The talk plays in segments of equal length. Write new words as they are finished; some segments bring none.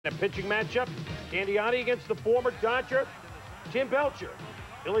A pitching matchup, Candiotti against the former Dodger, Tim Belcher.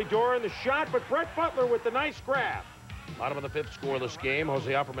 Billy Dora in the shot, but Brett Butler with the nice grab. Bottom of the fifth, scoreless game.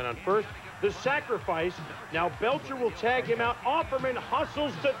 Jose Offerman on first. The sacrifice. Now Belcher will tag him out. Offerman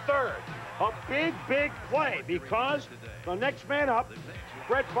hustles to third. A big, big play because the next man up,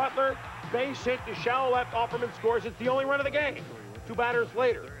 Brett Butler, base hit to shallow left. Offerman scores. It's the only run of the game. Two batters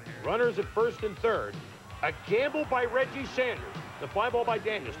later, runners at first and third. A gamble by Reggie Sanders. The fly ball by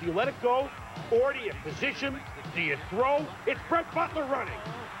Daniels. Do you let it go, or do you position? Do you throw? It's Brett Butler running.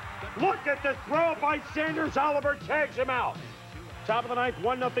 Look at the throw by Sanders. Oliver tags him out. Top of the ninth,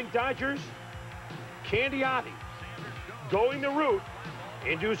 1-0 Dodgers. Candiotti going the route.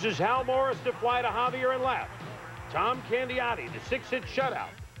 Induces Hal Morris to fly to Javier and left. Tom Candiotti, the 6-hit shutout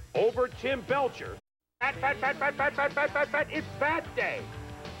over Tim Belcher. Bat. It's bat day.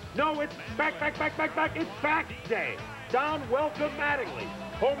 No, it's back. It's back day. Don Welcome Mattingly,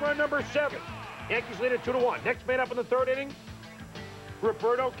 home run number 7. Yankees lead it 2-1. Next man up in the third inning,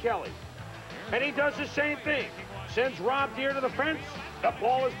 Roberto Kelly. And he does the same thing. Sends Rob Deere to the fence. The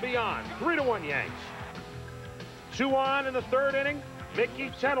ball is beyond. 3-1 Yanks. 2 on in the third inning,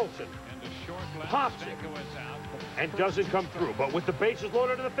 Mickey Tettleton pops it and doesn't come through. But with the bases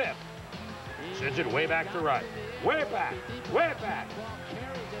loaded in the fifth, sends it way back to right. Way back.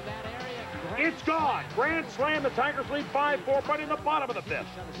 It's gone. Grand slam. The Tigers lead 5-4, but in the bottom of the fifth.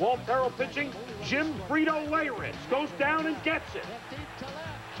 Walt Terrell pitching. Jim Frito-Lay goes down and gets it.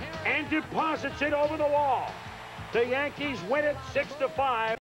 And deposits it over the wall. The Yankees win it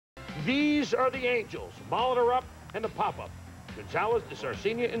 6-5. These are the Angels. Molitor up and the pop-up. Gonzalez to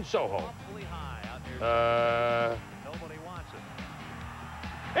Sarcenia in Soho.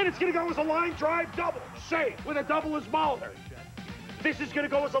 And it's going to go as a line drive double. Safe with a double as Molitor. This is going to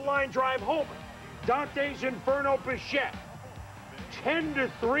go as a line drive homer. Dante's Inferno Bichette.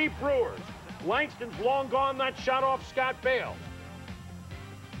 10-3 Brewers. Langston's long gone. That shot off Scott Bales.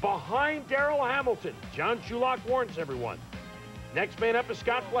 Behind Darrell Hamilton, John Shulak warns everyone. Next man up is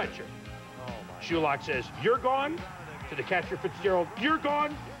Scott Fletcher. Shulak says, "You're gone." To the catcher Fitzgerald, "You're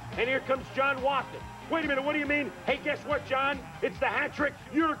gone." And here comes John Watson. "Wait a minute, what do you mean?" "Hey, guess what, John? It's the hat trick.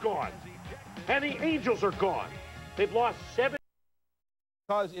 You're gone." And the Angels are gone. They've lost 7.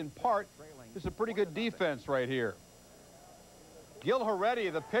 Because in part, it's a pretty good defense right here. Gil Heredia,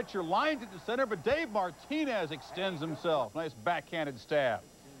 the pitcher, lines it to center, but Dave Martinez extends himself. Nice backhanded stab.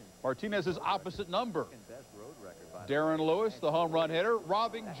 Martinez's opposite number. Darren Lewis, the home run hitter,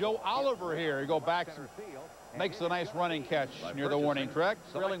 robbing Joe Oliver here. He go back and makes a nice running catch near the warning track.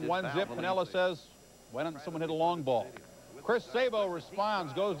 Trailing 1-0, Pinella says, why don't someone hit a long ball? Chris Sabo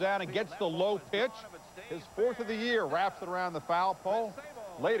responds, goes down and gets the low pitch. His 4th of the year, wraps it around the foul pole.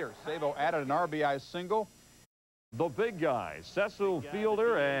 Later, Sabo added an RBI single. The big guy, Cecil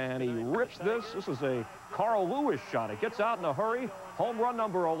Fielder, and he rips this. This is a Carl Lewis shot. It gets out in a hurry. Home run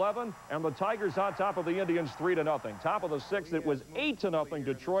number 11, and the Tigers on top of the Indians 3-0. Top of the 6th, it was 8-0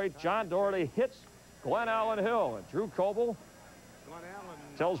 Detroit. John Doherty hits Glenn Allen Hill, and Drew Coble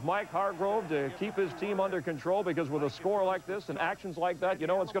tells Mike Hargrove to keep his team under control, because with a score like this and actions like that, you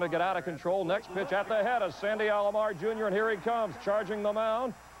know it's going to get out of control. Next pitch at the head of Sandy Alomar Jr., and here he comes, charging the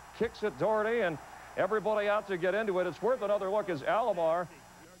mound. Kicks at Doherty, and everybody out to get into it. It's worth another look as Alomar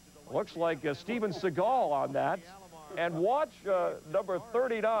looks like Steven Seagal on that. And watch number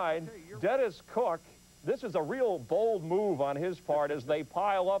 39, Dennis Cook. This is a real bold move on his part as they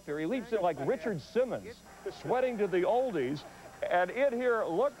pile up here. He leaps it like Richard Simmons, sweating to the oldies. And in here,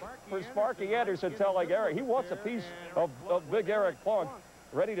 look for Sparky Anderson telling Eric he wants a piece of big Eric Plunk,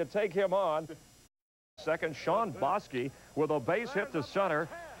 ready to take him on. Second, Sean Bosky with a base hit to center.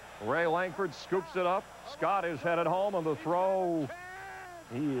 Ray Langford scoops it up. Scott is headed home on the throw.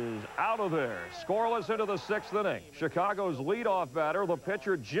 He is out of there. Scoreless into the 6th inning. Chicago's leadoff batter, the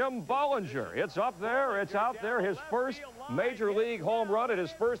pitcher Jim Bollinger. It's up there. It's out there. His first major league home run at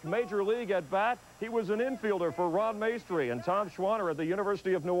his first major league at bat. He was an infielder for Ron Maestri and Tom Schwanner at the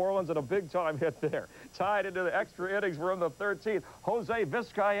University of New Orleans, and a big-time hit there. Tied into the extra innings. We're in the 13th. Jose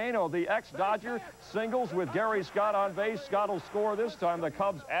Vizcaíno, the ex-Dodger, singles with Gary Scott on base. Scott will score this time. The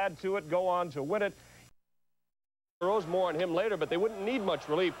Cubs add to it, go on to win it. More on him later, but they wouldn't need much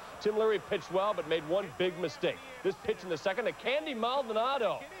relief. Tim Leary pitched well, but made one big mistake. This pitch in the second to Candy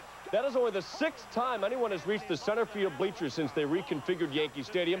Maldonado. That is only the 6th time anyone has reached the center field bleachers since they reconfigured Yankee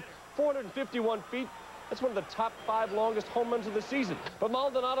Stadium. 451 feet. That's one of the top 5 longest home runs of the season. But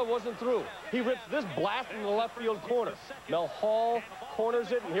Maldonado wasn't through. He rips this blast in the left field corner. Mel Hall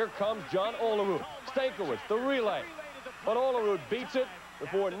corners it, and here comes John Olerud. Stankiewicz, the relay. But Olerud beats it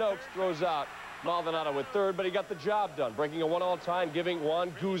before Noakes throws out Maldonado with third, but he got the job done, breaking a 1-all tie and giving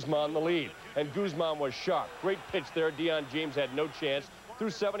Juan Guzman the lead. And Guzman was sharp. Great pitch there. Deion James had no chance. Through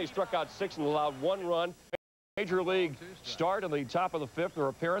 7, he struck out 6 and allowed 1 run. Major League start in the top of the 5th. Their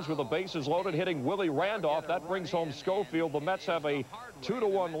appearance with the bases loaded, hitting Willie Randolph. That brings home Schofield. The Mets have a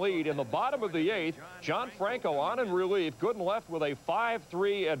 2-1 lead. In the bottom of the 8th, John Franco on in relief, good and left with a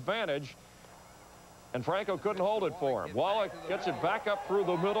 5-3 advantage. And Franco couldn't hold it for him. Wallach gets it back up through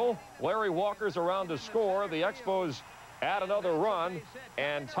the middle. Larry Walker's around to score. The Expos add another run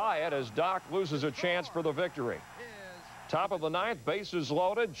and tie it as Doc loses a chance for the victory. Top of the 9th, bases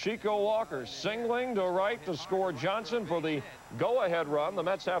loaded. Chico Walker singling to right to score Johnson for the go-ahead run. The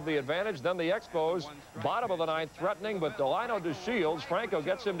Mets have the advantage. Then the Expos, bottom of the 9th, threatening, but Delino DeShields. Franco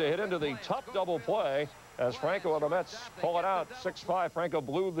gets him to hit into the tough double play as Franco and the Mets pull it out. 6-5. Franco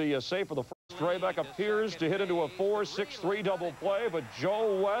blew the save for the first. Straybeck appears to hit into a 4-6-3 double play, but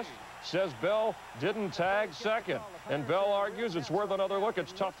Joe West says Bell didn't tag second. And Bell argues it's worth another look.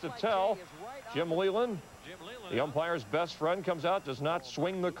 It's tough to tell. Jim Leland, the umpire's best friend, comes out, does not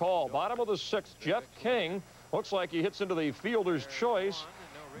swing the call. Bottom of the 6th, Jeff King looks like he hits into the fielder's choice,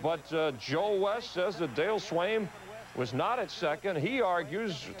 but Joe West says that Dale Swaim was not at second. He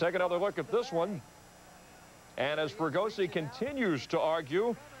argues, take another look at this one. And as Fregosi continues to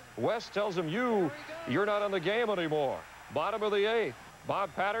argue, West tells him, you're not in the game anymore. Bottom of the 8th, Bob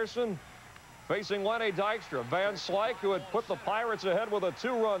Patterson facing Lenny Dykstra. Van Slyke, who had put the Pirates ahead with a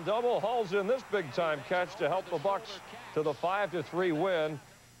 2-run double, hauls in this big-time catch to help the Bucks to the 5-3 win.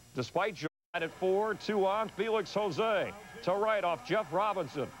 Despite Joe at 4, 2 on, Felix Jose to right off Jeff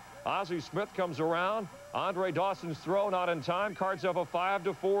Robinson. Ozzie Smith comes around. Andre Dawson's throw not in time. Cards have a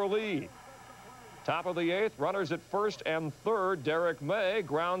 5-4 lead. Top of the 8th, runners at first and third. Derek May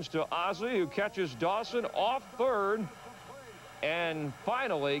grounds to Ozzie, who catches Dawson off third and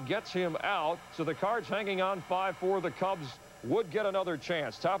finally gets him out. So the Cards hanging on 5-4. The Cubs would get another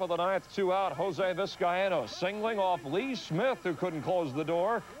chance. Top of the 9th, 2 out. Jose Vizcaino singling off Lee Smith, who couldn't close the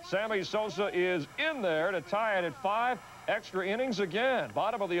door. Sammy Sosa is in there to tie it at 5. Extra innings again.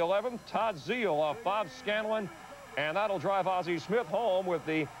 Bottom of the 11th, Todd Zeal off Bob Scanlon. And that'll drive Ozzie Smith home with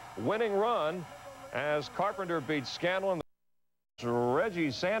the winning run as Carpenter beats Scanlon.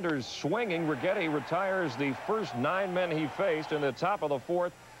 Reggie Sanders swinging. Righetti retires the first 9 men he faced in the top of the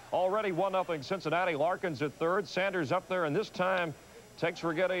 4th. Already 1-0 Cincinnati. Larkins at third. Sanders up there, and this time takes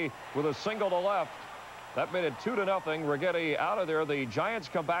Righetti with a single to left. That made it 2-0. Righetti out of there. The Giants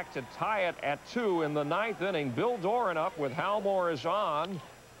come back to tie it at 2 in the 9th inning. Bill Doran up with Hal Morris on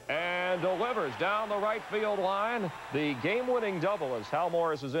and delivers down the right field line. The game-winning double as Hal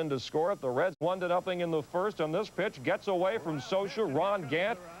Morris is in to score it. The Reds 1-0 in the first, and this pitch gets away from Socha. Ron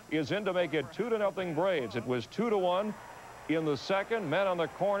Gant is in to make it 2-0 Braves. It was 2-1 in the second. Men on the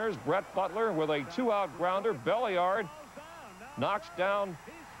corners. Brett Butler with a 2-out grounder. Belliard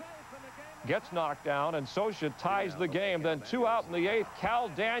gets knocked down, and Socha ties the game. Then 2 out in the 8th. Cal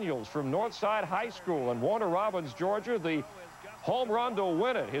Daniels from Northside High School in Warner Robins, Georgia. The home run to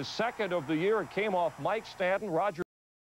win it. His second of the year. It came off Mike Stanton. Roger